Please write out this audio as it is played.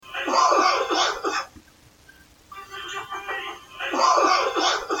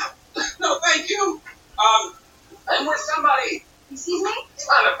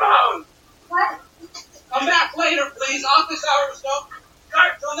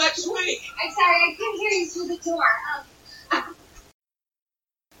next week. I'm sorry, I couldn't hear you through the door.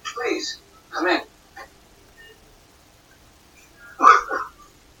 Please, come in.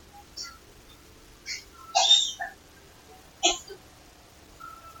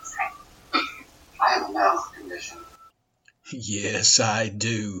 I have a medical condition. Yes, I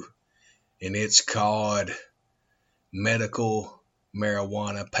do. And it's called medical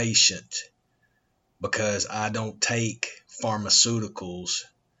marijuana patient. Because I don't take pharmaceuticals.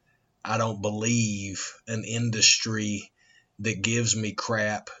 I don't believe an industry that gives me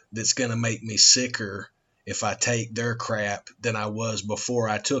crap that's going to make me sicker if I take their crap than I was before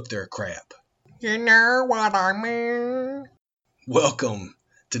I took their crap. You know what I mean? Welcome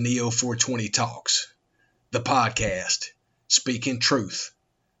to Neo 420 Talks, the podcast speaking truth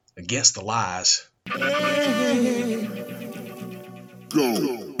against the lies.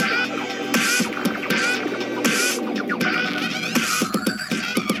 Go.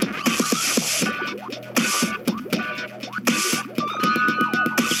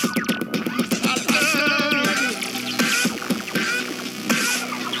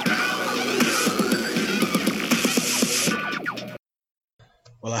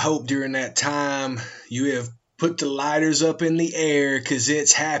 Well, I hope during that time you have put the lighters up in the air because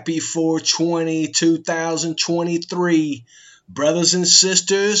it's happy 420 2023. Brothers and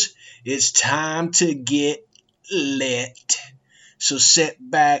sisters, it's time to get lit. So sit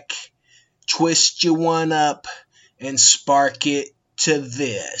back, twist your one up, and spark it to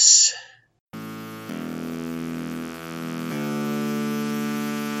this.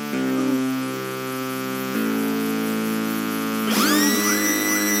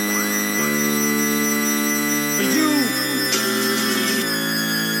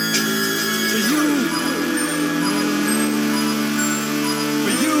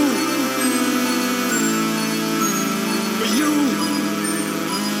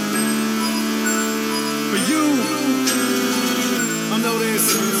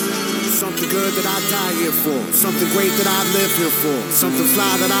 Something good that I die here for. Something great that I live here for. Something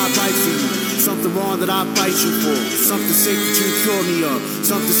fly that I write for you. Something wrong that I fight you for. Something sick that you cure me of.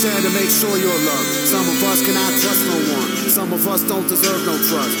 Something sad to make sure you're loved. Some of us cannot trust no one. Some of us don't deserve no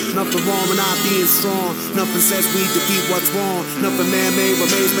trust. Nothing wrong with not being strong. Nothing says we defeat what's wrong. Nothing man-made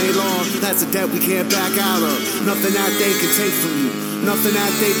remains made law. That's a debt we can't back out of. Nothing that they can take from you. Nothing that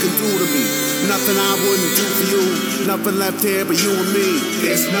they can do to me. Nothing I wouldn't do for you. Nothing left here but you and me.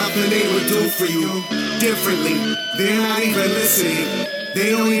 There's nothing they would do for you differently. They're not even listening. They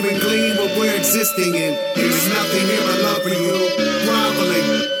don't even glean what we're existing in. There's nothing here but love for you. Groveling,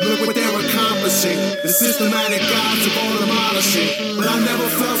 look what they're accomplishing. The systematic gods of all demolishing. But I never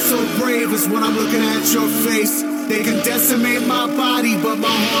felt so brave as when I'm looking at your face. They can decimate my body, but my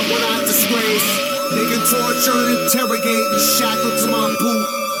heart will not disgrace. They can torture and interrogate and shackle to my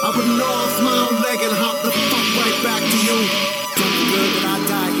boot. I would gnaw off my own leg and hop the fuck right back to you. Something good that I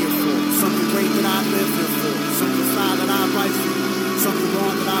die here for. Something great that I live here for. Something fly that I write for you. Something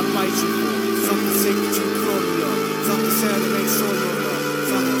wrong that I fight you for. Something sick that you cure me of. Something sad to make sure you're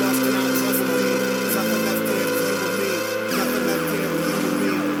loved. Something lost that I trust me. Something left there for you and me. Nothing left there for you and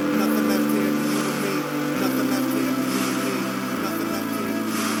me. Nothing left there for you and me. Nothing left there for you and me. Nothing left there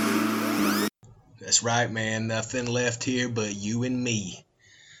for you and me. That's right, man. Nothing left here but you and me.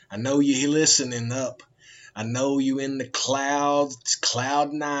 I know you're listening up. I know you in the clouds,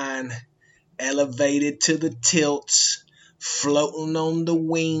 cloud 9, elevated to the tilts, floating on the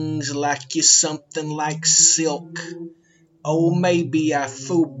wings like you're something like silk. Oh, maybe I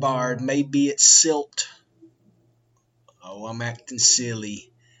foobarred, maybe it's silt. Oh, I'm acting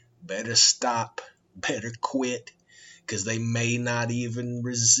silly. Better stop, better quit, 'cause they may not even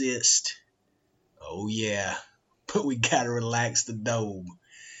resist. Oh yeah, but we gotta relax the dome.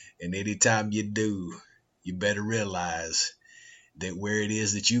 And anytime you do, you better realize that where it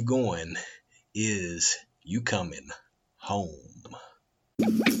is that you going is you coming home.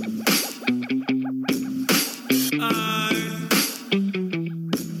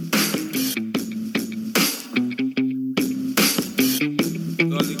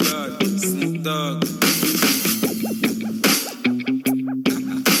 Golly God, Snoop Dogg.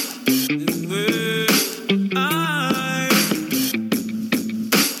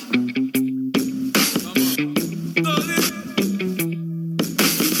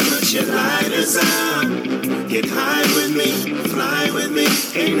 Get high with me, fly with me,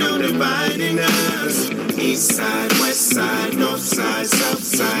 ain't no dividing us. East side, west side, north side, south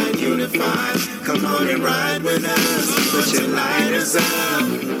side, unified. Come on and ride with us, put your lighters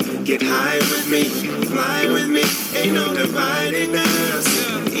up. Get high with me, fly with me, ain't no dividing us.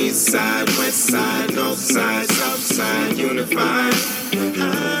 East side, west side, north side, south side, unified.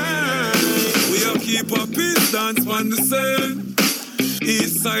 dance on the same.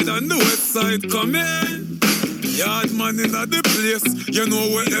 East side and the west side come in. Yard man in the place, you know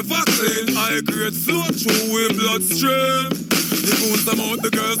wherever clean. High grade flow through with bloodstream. The goons them out, the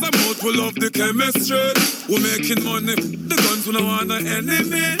girls them out, we love the chemistry. We making money, the guns we don't want an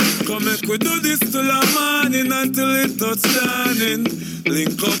enemy. Come make we do this till the morning until it touch dawning.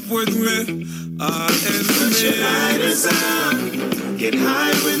 Link up with me, Put your lighters up, get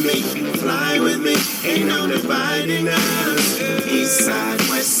high with me, fly with me, ain't no dividing us. East side,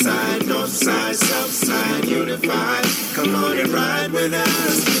 west side, north side, south side, unified. Come on and ride with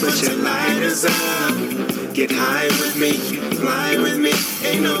us. Put your lighters up, get high with me, fly with me,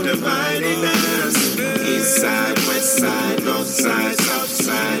 ain't no dividing us. East side, west side, north side, south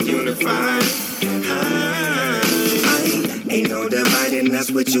side, unified. Ain't no dividing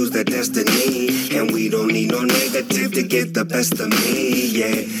us, we choose the destiny. And we don't need no negative to get the best of me,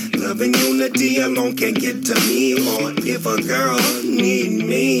 yeah. Love and unity alone can't get to me. Or if a girl need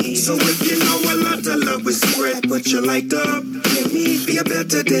me. So if you know a lot of love is spread, put your light up. Let me be a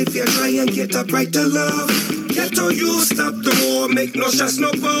better day if you try and get up right to love. Ghetto, you stop the war, make no shots,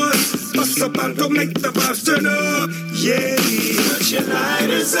 no buzz. Bust up and don't make the vibes turn up, yeah. Put your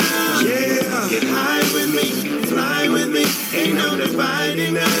lighters up, yeah. Get high with me, fly with me, ain't no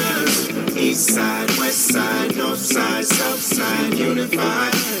dividing us. East side, west side, north side, south side,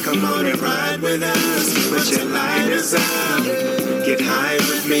 unified. Come on and ride with us. Put your lighters up, get high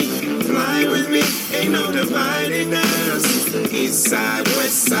with me, fly with me, ain't no dividing us. East side,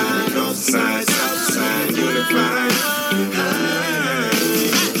 west side, north side, south side, unified.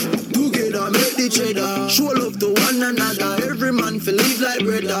 Together make the cheddar, show love to one another. Every man feel live like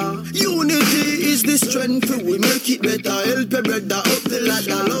brother. Unity is the strength, we make it better. Help a brother up the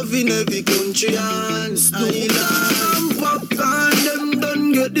ladder. Love in every country and island. Pop and them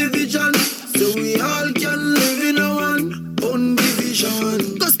don't get division, so we all can live in a one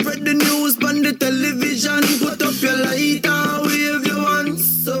division. Go spread the news on the television. Put up your lighter, wave your hand.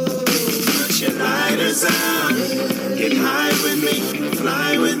 So put your lighters up, get high with me,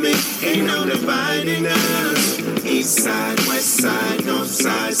 fly with me, ain't no dividing us. East side, west side, north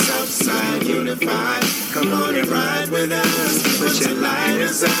side, south side, unified. Come on and ride with us. Put your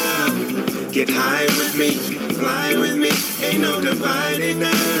lighters up, get high with me, fly with me, ain't no dividing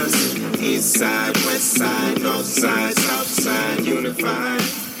us. East side, west side, north side, south side, unified.